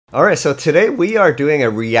Alright, so today we are doing a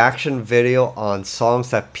reaction video on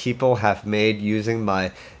songs that people have made using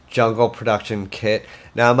my Jungle Production Kit.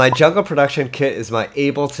 Now, my Jungle Production Kit is my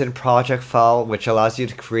Ableton project file, which allows you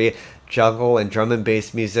to create jungle and drum and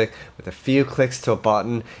bass music with a few clicks to a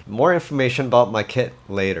button. More information about my kit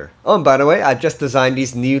later. Oh, and by the way, I just designed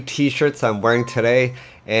these new t-shirts I'm wearing today,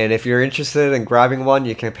 and if you're interested in grabbing one,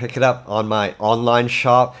 you can pick it up on my online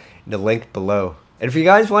shop in the link below. And if you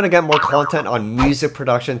guys want to get more content on music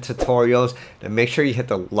production tutorials, then make sure you hit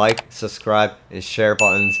the like, subscribe, and share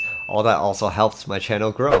buttons. All that also helps my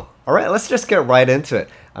channel grow. Alright, let's just get right into it.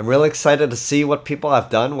 I'm really excited to see what people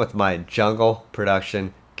have done with my Jungle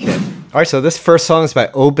Production Kit. Alright, so this first song is by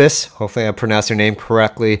OBIISSS. Hopefully I pronounced your name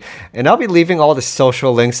correctly. And I'll be leaving all the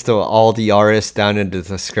social links to all the artists down in the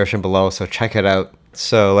description below, so check it out.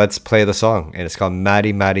 So let's play the song. And it's called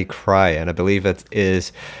Maddie Maddie Cry. And I believe it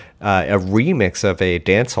is a remix of a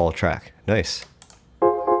dancehall track. Nice.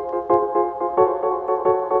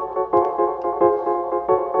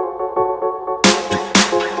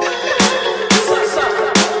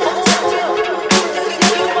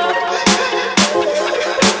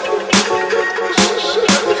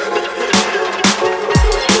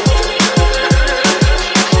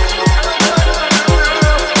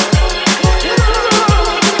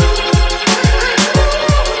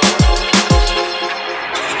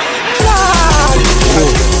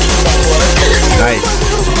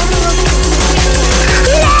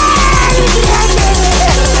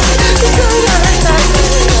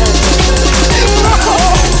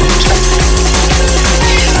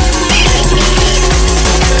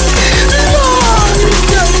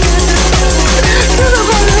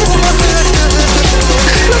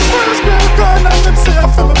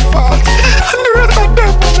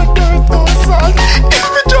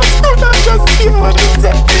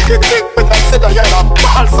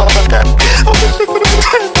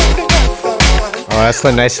 Oh, that's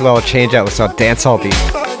a nice little change out with some dancehall beat.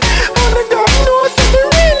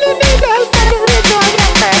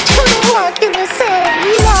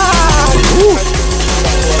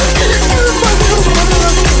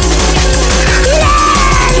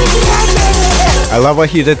 I love what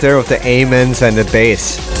he did there with the amens and the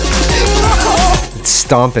bass. It's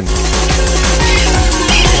stomping.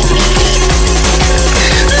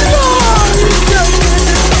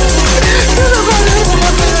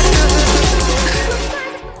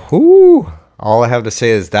 Ooh, all I have to say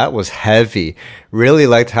is that was heavy. Really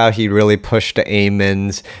liked how he really pushed the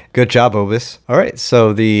amens. Good job, OBIISSS. Alright,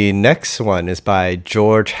 so the next one is by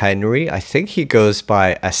George Henry. I think he goes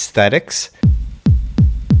by Aesthetixx.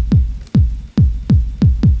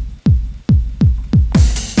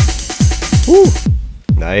 Ooh,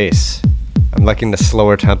 nice. I'm liking the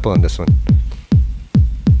slower tempo in this one.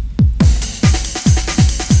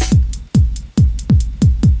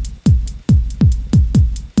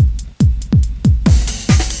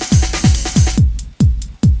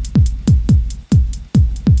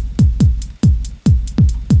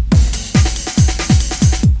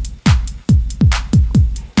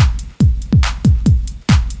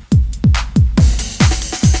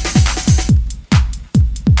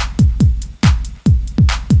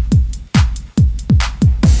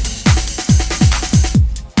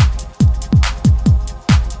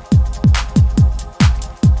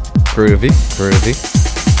 Groovy, groovy.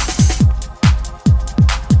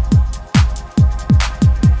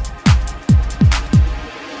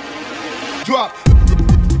 Drop.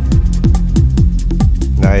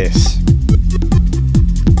 Nice.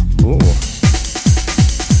 Ooh.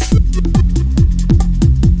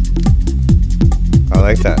 I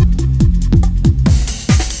like that.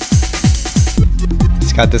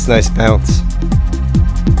 It's got this nice bounce.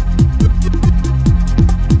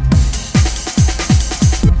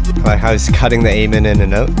 I like how he's cutting the amen in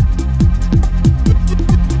and out.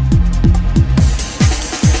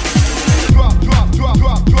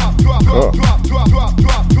 Cool.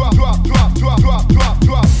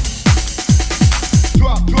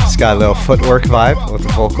 It's got a little footwork vibe with the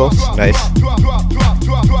vocals. Nice.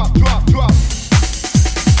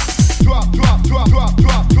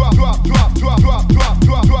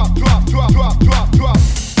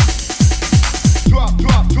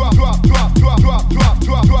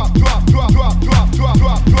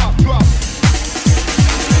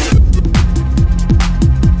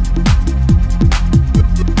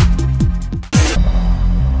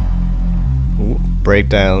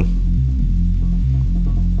 Breakdown.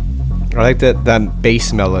 I like that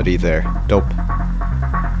bass melody there. Dope.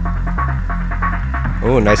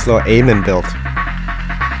 Oh, nice little amen build.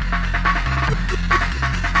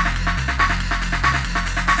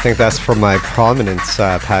 I think that's from my prominence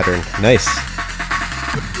pattern. Nice.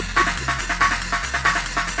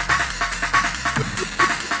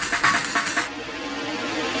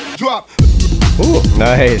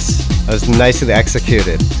 Nice. That was nicely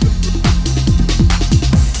executed.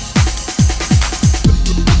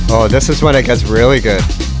 Oh, this is when it gets really good.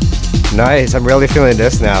 Nice. I'm really feeling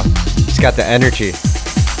this now. It's got the energy.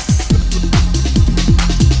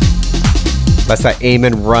 That's that aim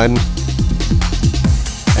and run.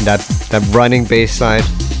 And that running bass line.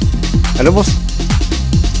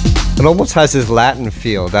 It almost has this Latin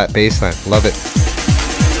feel, that bass line. Love it.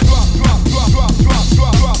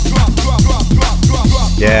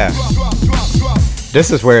 Yeah.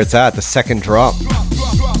 This is where it's at, the second drop.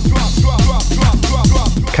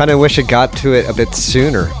 Kinda wish it got to it a bit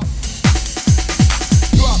sooner.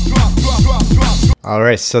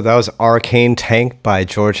 Alright, so that was Arcane Tank by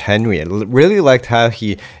George Henry. I really liked how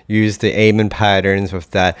he used the aiming patterns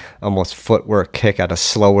with that almost footwork kick at a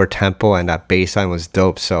slower tempo, and that bass line was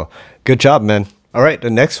dope, so good job, man. Alright,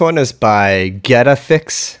 the next one is by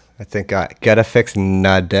Getafix. I think Getafix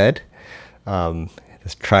Not Dead.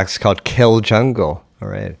 This track's called Kill Jungle.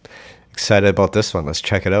 Alright, excited about this one. Let's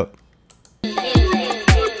check it out.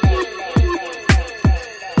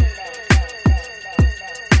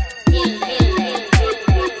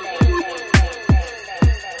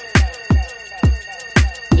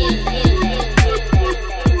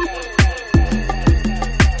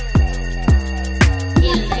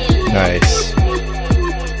 Nice.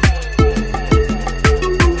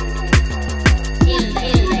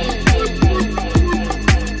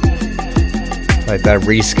 Like that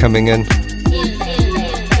Reese coming in.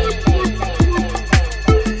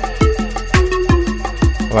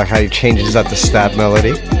 I like how he changes up the stab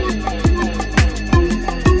melody.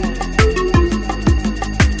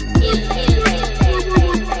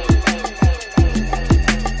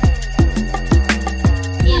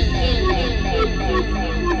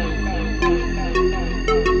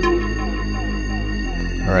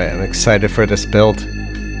 Alright, I'm excited for this build.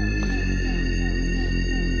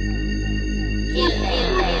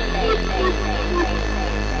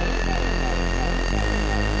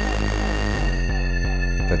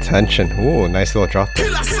 The tension. Ooh, nice little drop there.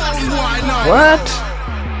 What?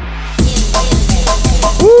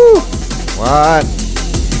 Woo! What?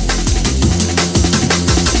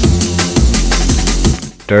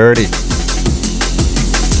 Dirty.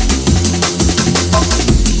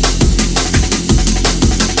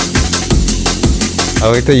 I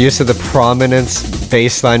like the use of the prominence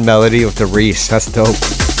bassline melody with the Reese. That's dope.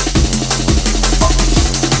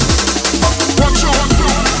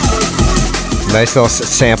 Nice little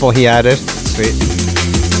sample he added. Sweet.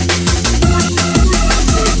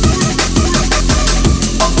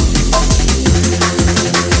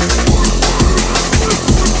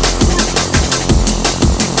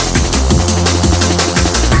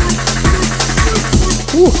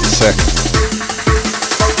 Ooh, sick.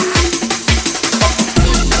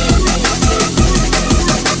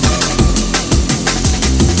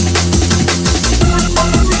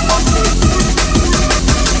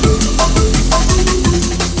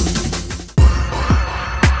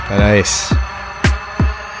 Nice.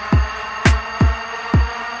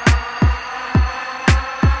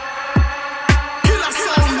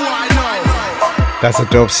 That's a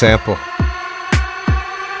dope sample.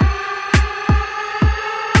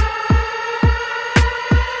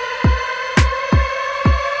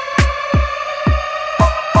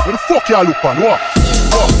 Where the fuck y'all look on? What?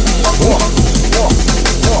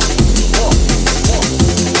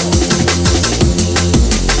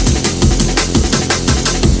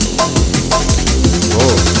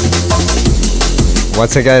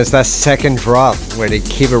 Once again, it's that second drop where they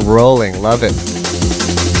keep it rolling. Love it.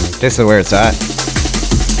 This is where it's at.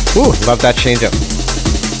 Ooh, love that change up.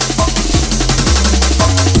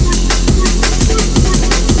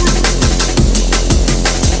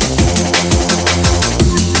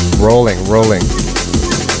 Rolling, rolling.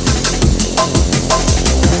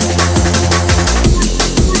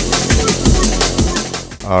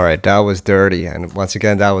 Alright, that was dirty. And once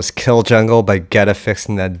again, that was Kill Jungle by Getafix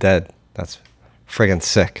Not Dead. That's friggin'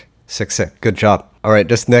 sick. Sick. Good job. Alright,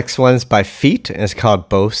 this next one's by Pheet and it's called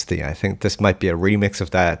Boasty. I think this might be a remix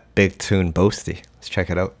of that big tune Boasty. Let's check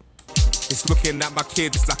it out. It's looking at my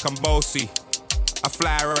kids like I'm bossy. I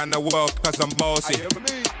fly around the world cause I'm bossy.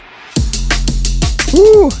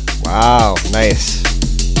 Woo! Wow, nice.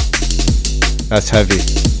 That's heavy.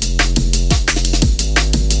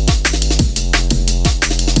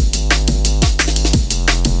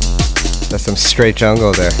 That's some straight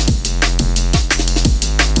jungle there.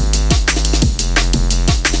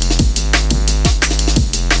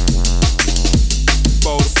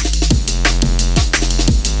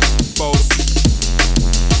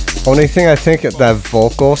 Only thing I think that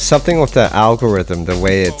vocal, something with the algorithm, the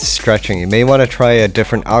way it's stretching. You may want to try a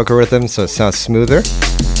different algorithm so it sounds smoother.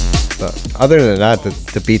 But other than that,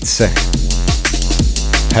 the beat's sick.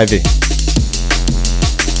 Heavy.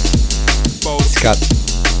 It's got...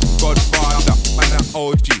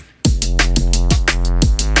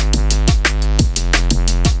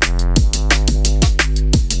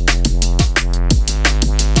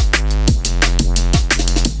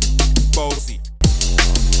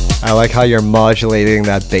 I like how you're modulating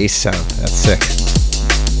that bass sound. That's sick.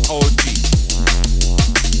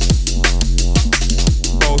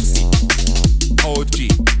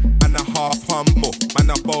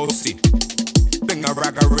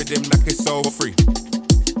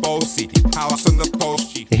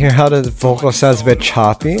 You hear how the vocal sounds a bit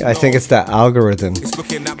choppy? I think it's that algorithm.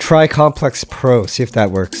 Try Complex Pro, see if that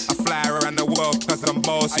works.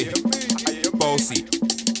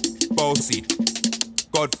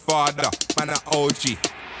 Godfather, man a OG.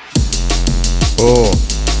 Oh.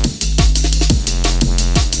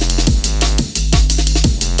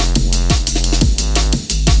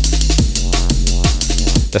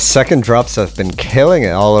 The second drops have been killing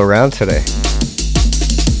it all around today.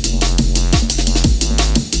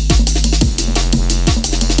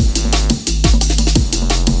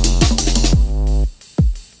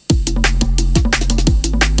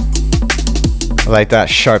 I like that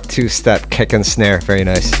sharp two-step kick and snare, very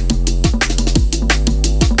nice.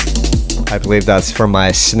 I believe that's from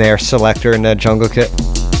my snare selector in that jungle kit.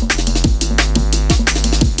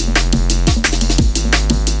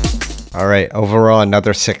 Alright, overall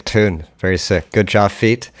another sick tune. Very sick. Good job,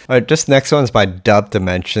 Pheet. Alright, this next one's by Dub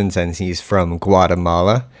Dimensions and he's from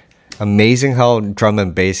Guatemala. Amazing how drum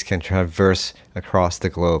and bass can traverse across the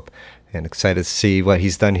globe. And excited to see what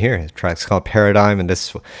he's done here. The track's called Paradigm, and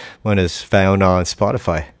this one is found on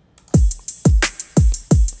Spotify.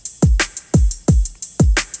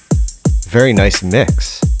 Very nice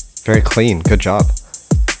mix. Very clean. Good job.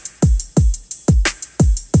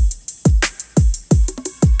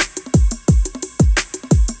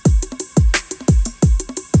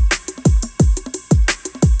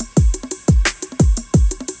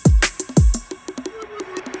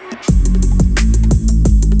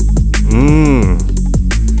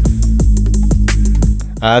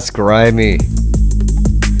 That's grimy.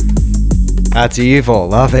 That's evil.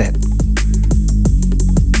 Love it.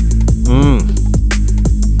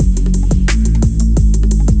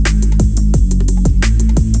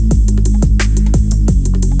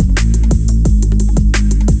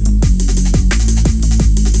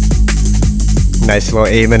 Nice little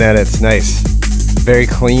aiming at it. It's nice. Very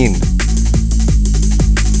clean.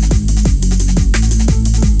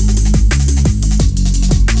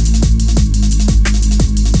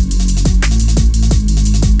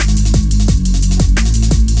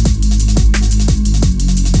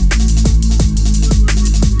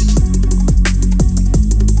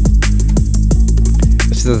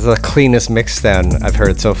 This is the cleanest mix down I've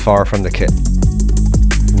heard so far from the kit.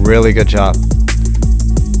 Really good job.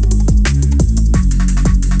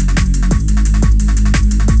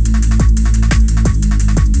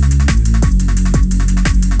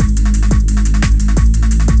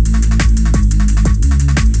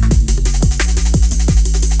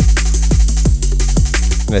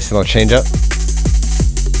 Nice little change up.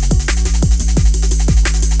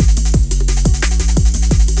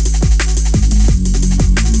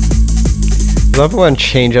 Love when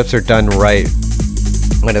change-ups are done right,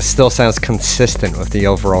 when it still sounds consistent with the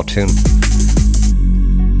overall tune.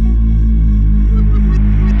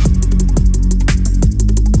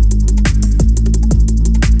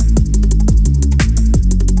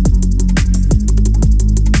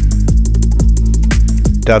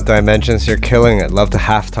 Dub Dimensions, you're killing it. Love the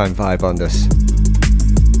halftime vibe on this.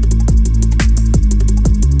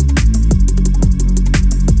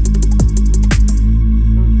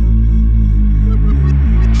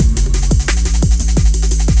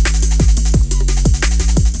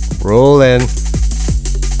 Roll in.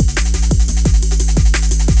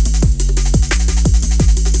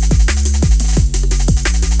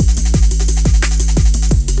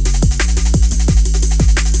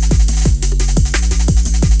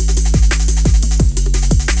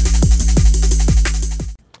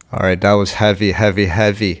 Alright, that was heavy, heavy,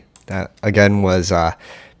 heavy. That again was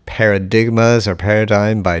Paradigmas or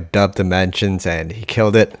Paradigm by Dub Dimensions, and he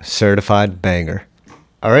killed it. Certified banger.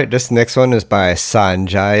 Alright, this next one is by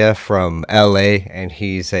Sanjaya from LA, and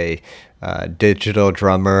he's a digital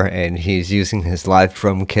drummer, and he's using his live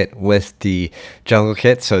drum kit with the jungle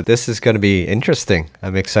kit, so this is going to be interesting.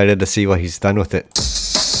 I'm excited to see what he's done with it.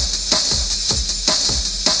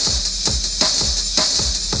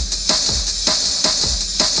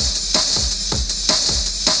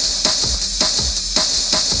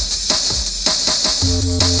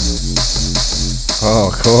 Oh,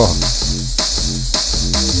 cool.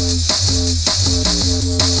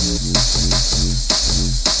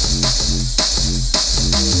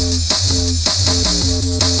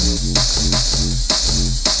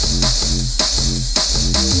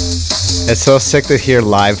 It's so sick to hear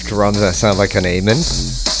live drums that sound like an amen.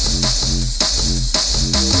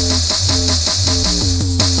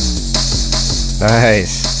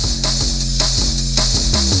 Nice.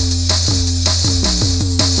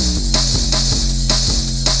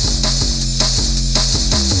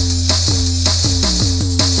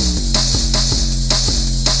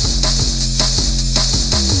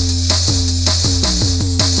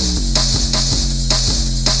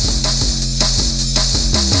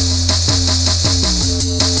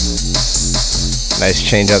 Nice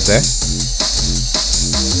change up there.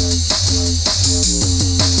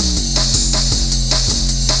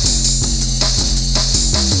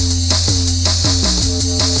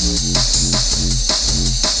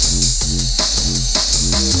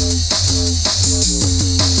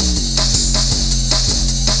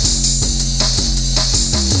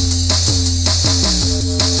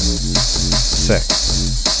 Sick.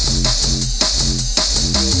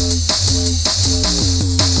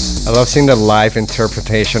 I love seeing the live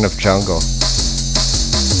interpretation of jungle.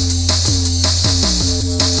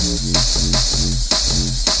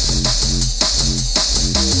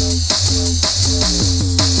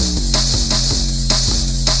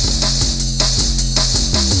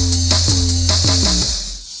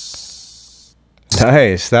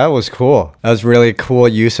 Nice, that was cool. That was really cool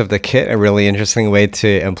use of the kit, a really interesting way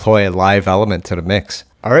to employ a live element to the mix.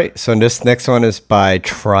 Alright, so this next one is by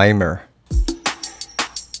Trimer.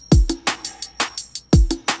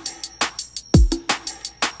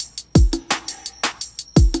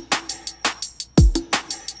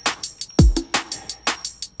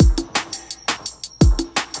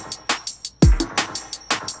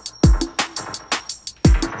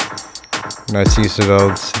 Nice use of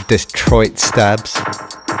those Detroit stabs.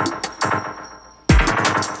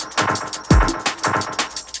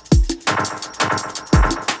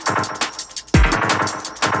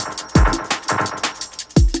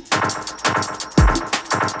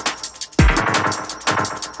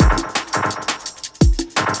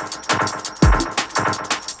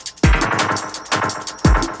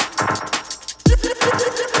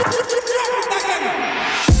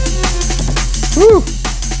 Woo!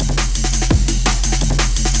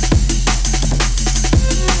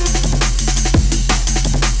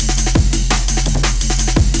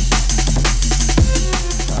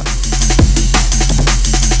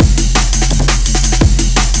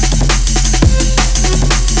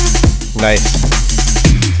 Nice.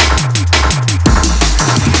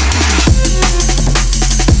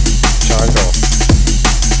 Jungle.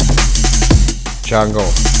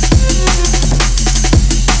 Jungle.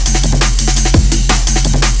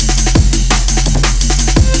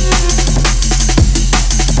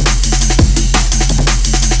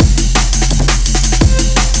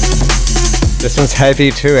 This one's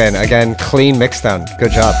heavy too, and again, clean mixdown.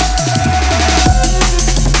 Good job.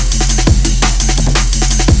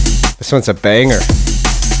 This one's a banger.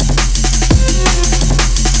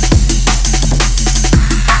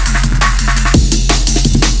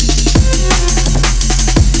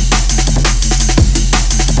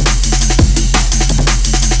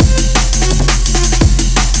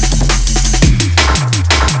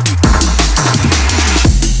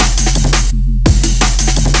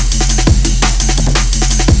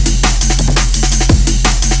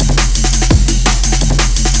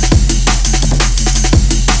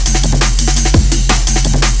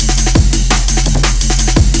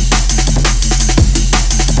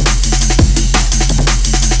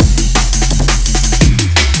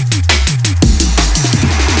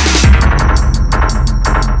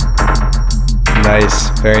 Nice,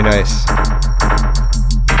 very nice.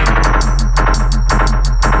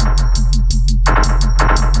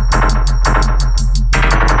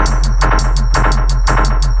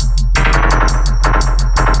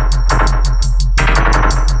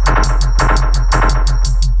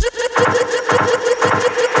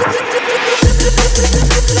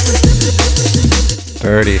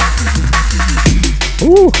 Dirty.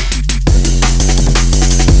 Ooh.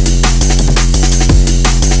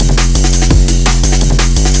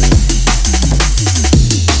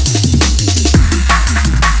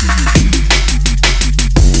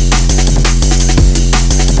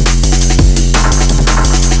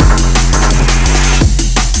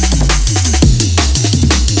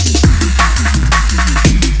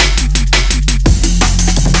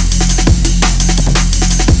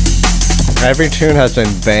 Every tune has been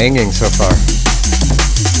banging so far.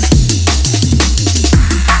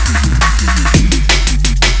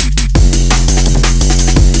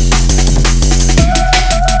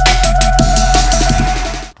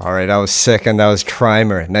 Alright, that was sick, and that was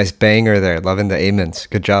Trimer. Nice banger there. Loving the amens.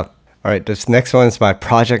 Good job. Alright, this next one is by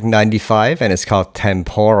Project 95, and it's called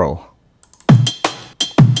Temporal.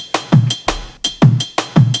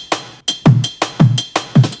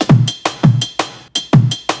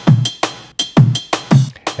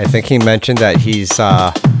 I think he mentioned that he's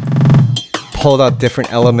pulled out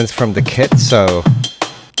different elements from the kit,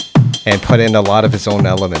 and put in a lot of his own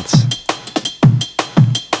elements.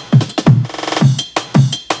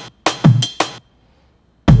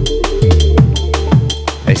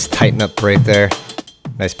 Nice tighten up break there.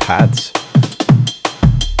 Nice pads.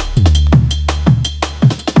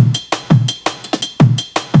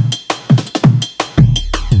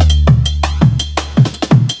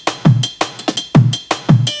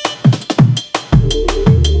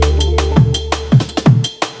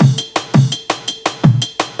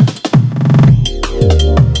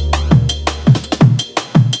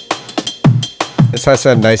 This has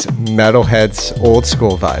a nice Metalheadz old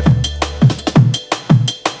school vibe.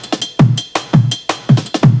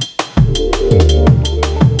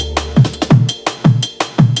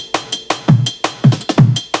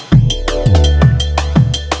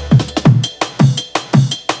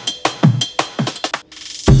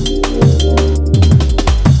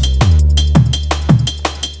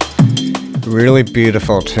 Really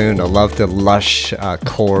beautiful tune. I love the lush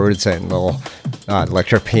chords and little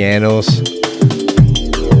electric pianos.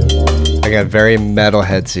 I got very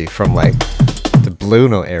Metalheadsy from like the Blue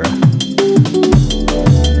Note era.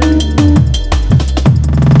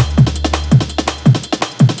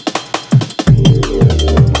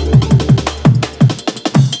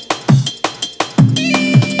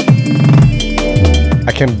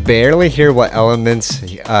 I can barely hear what elements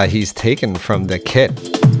he's taken from the kit.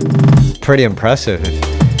 Pretty impressive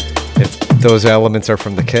if those elements are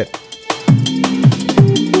from the kit.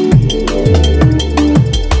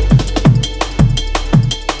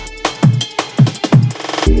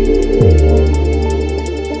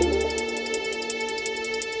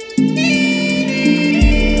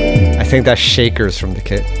 I think that's shakers from the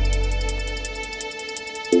kit.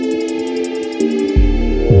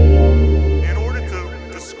 In order to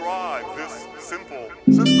describe this simple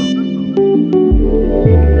system,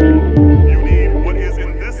 you need what is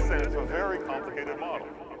in this sense a very complicated model.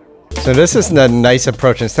 So this is a nice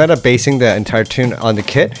approach. Instead of basing the entire tune on the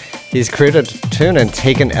kit, he's created a tune and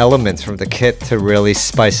taken elements from the kit to really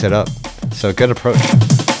spice it up. So good approach.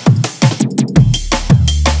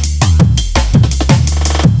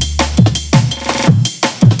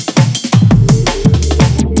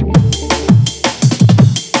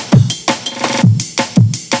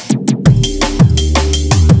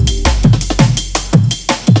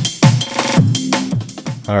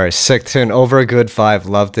 Alright, sick tune. Over a good vibe.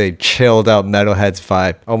 Love the chilled out Metalheadz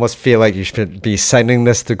vibe. Almost feel like you should be sending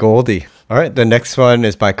this to Goldie. Alright, the next one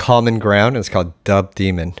is by Common Ground. It's called Dub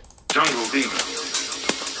Demon. Jungle Demon.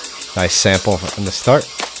 Nice sample on the start.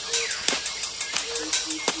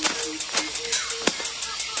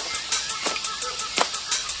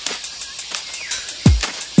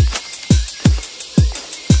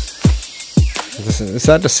 Is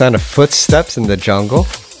that the sound of footsteps in the jungle?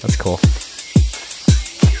 That's cool.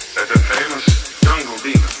 That's a famous jungle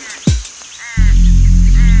demon.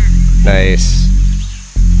 Nice.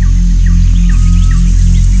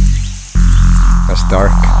 That's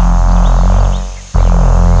dark.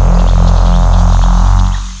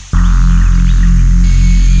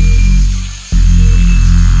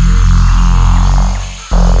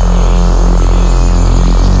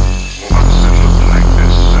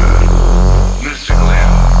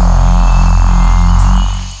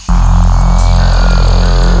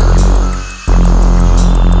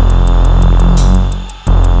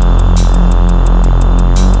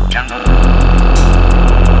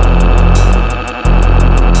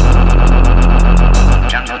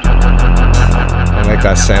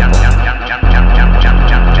 That sample.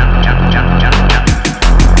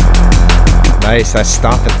 Nice, that's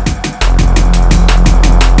stomping.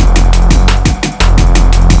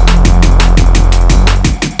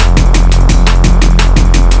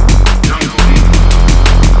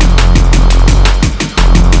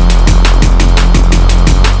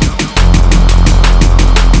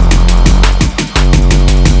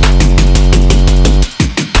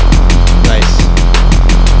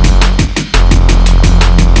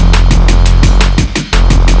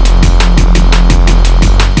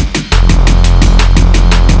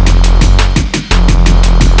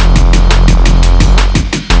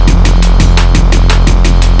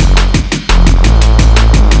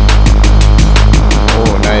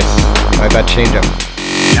 That change up.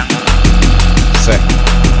 Sick.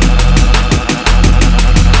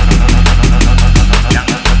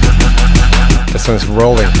 This one's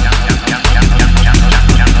rolling.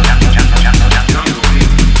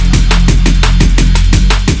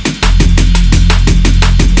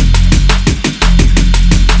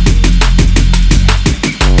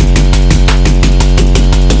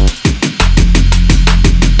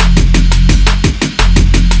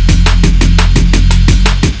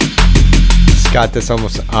 It's got this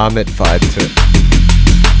almost Amit vibe to it.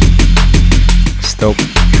 Stoke.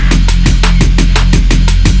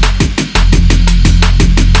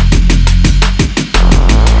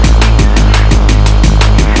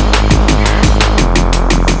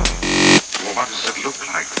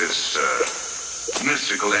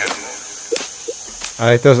 Mystical animal.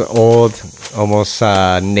 I like those old, almost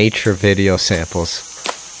nature video samples.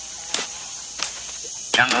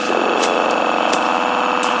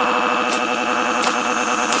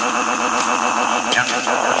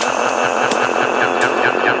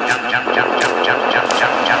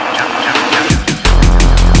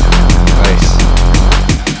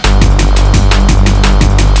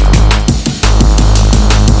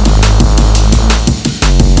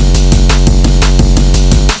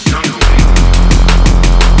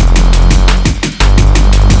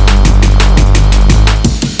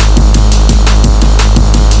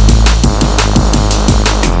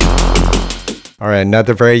 Alright,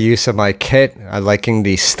 another very use of my kit. I'm liking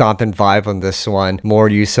the stomping vibe on this one. More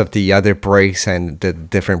use of the other breaks and the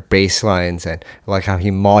different bass lines, and I like how he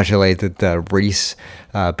modulated the Reese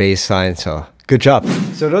bass line, so good job.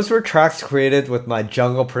 So those were tracks created with my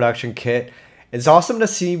jungle production kit. It's awesome to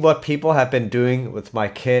see what people have been doing with my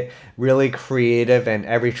kit. Really creative, and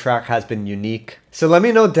every track has been unique. So let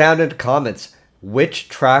me know down in the comments, which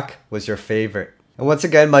track was your favorite? And once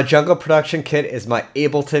again, my jungle production kit is my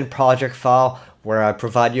Ableton project file, where I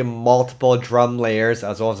provide you multiple drum layers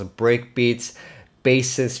as well as break beats,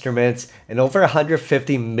 bass instruments, and over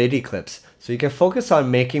 150 MIDI clips. So you can focus on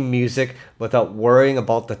making music without worrying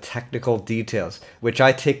about the technical details, which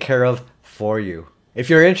I take care of for you. If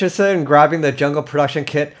you're interested in grabbing the jungle production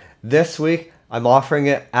kit this week, I'm offering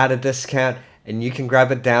it at a discount, and you can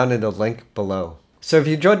grab it down in the link below. So if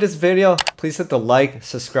you enjoyed this video, please hit the like,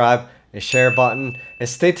 subscribe, and share button, and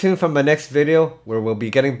stay tuned for my next video where we'll be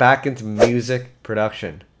getting back into music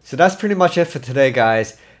production. So that's pretty much it for today,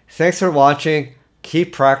 guys. Thanks for watching,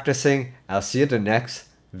 keep practicing, I'll see you in the next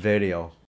video.